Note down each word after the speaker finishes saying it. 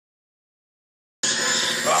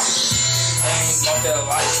about that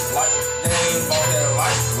life, like. They ain't about that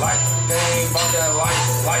life, like. They ain't about that life,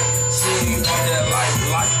 like. She ain't about that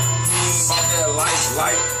life, like. He ain't about that life,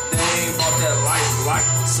 like. They ain't about that life, like.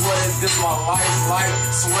 Swear that this my life, like.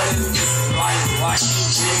 Swear that this is life, like.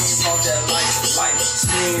 She ain't about that life, like.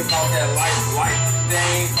 She ain't about that life, like. They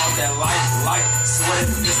ain't about that life, like. Swear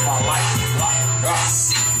that this my life, like.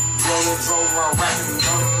 Rolling, drove around rapping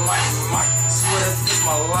on the mic. Swear that this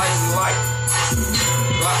my life, like.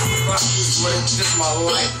 Swear that this my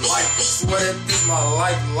life, like. Swear that this my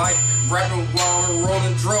life, like. Rapping while I'm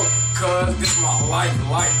rolling drove, cause this my life,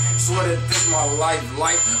 like. Swear that this my life,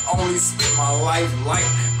 like. Only spit my life, like.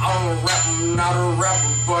 I don't rap, I'm not a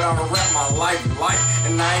rapper, but I rap my life, like.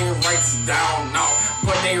 And I ain't write this down, no,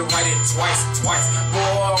 but they write it twice. Boy,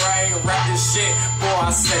 I ain't rap this shit, boy,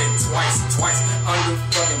 I said it twice. Under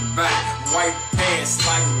fucking back, white pants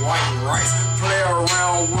like white rice. Play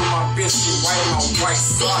around with my bitch, she white my white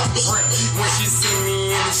socks print. When she see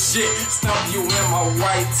me in the shit, stuff you in my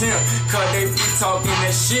white Tim. Cause they be talking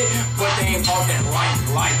that shit, but they ain't all that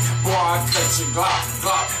life. Boy, I cut your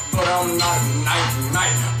Glock, but I'm not a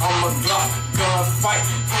knife. I'm a Glock, gunfight,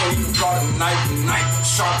 and you got a knife,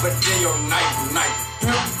 sharper than your knife.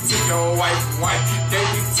 To your white, they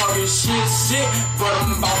be talking shit, but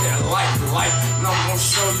I'm about that life, and I'm gonna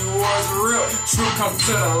show you what's real. True come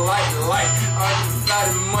to the light,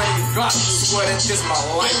 undivided money, Glock, swear that this my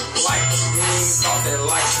life, you ain't about that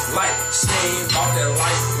life, she ain't about that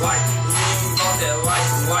life, you ain't about that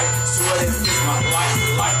life, swear that this my life,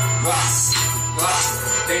 Glock.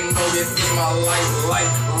 They know that this my life,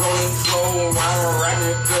 rolling slow around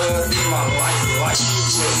rapping, cause this my life,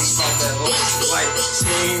 she ain't about that life, she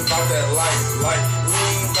ain't about that life, you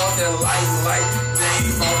ain't about that life, they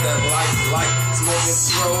ain't about that life, smoking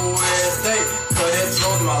slow every day, cause that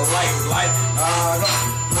drove my life,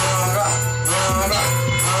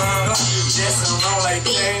 dancing around like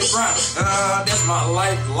James Brown, that's my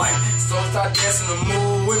life, so start dancing the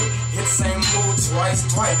move with me, hit the same move twice,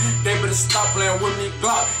 they better stop playing with me,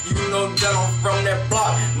 Glock, you know that I'm from that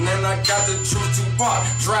block, and then I got the truth to pop,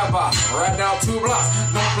 drive by, right down 2 blocks,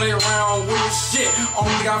 don't play around with your shit,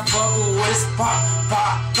 only got fuck with his pop,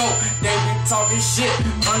 go, they be talking shit,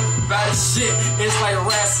 undivided shit, it's like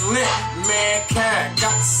wrestling, mankind,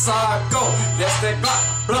 got the side go, that's that Glock,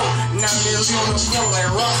 blow, now they on the floor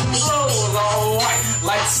like rock and roll, all white,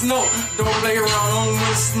 like snow, don't play around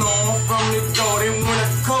when it's snow, I'm from the go, they want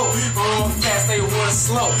it cold, run fast, they want it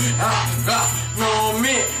slow, know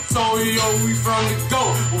me, so yo, we from the go,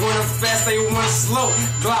 when it fast, they want it slow,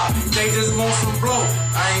 Glock, they just want some blow,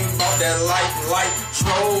 I ain't about that life,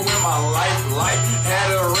 drove in my life, had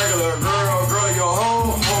a regular girl, yo,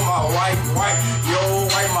 ho, my white, yo,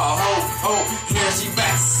 white, my ho, here she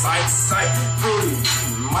back, sight, pretty,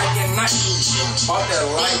 Mike and Night, about that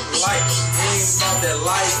life, ain't about that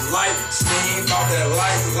life, she ain't about that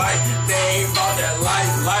life, they ain't about that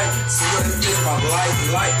life, see what it is, my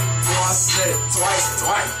life, boy, I said it twice,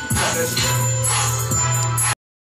 got that shit.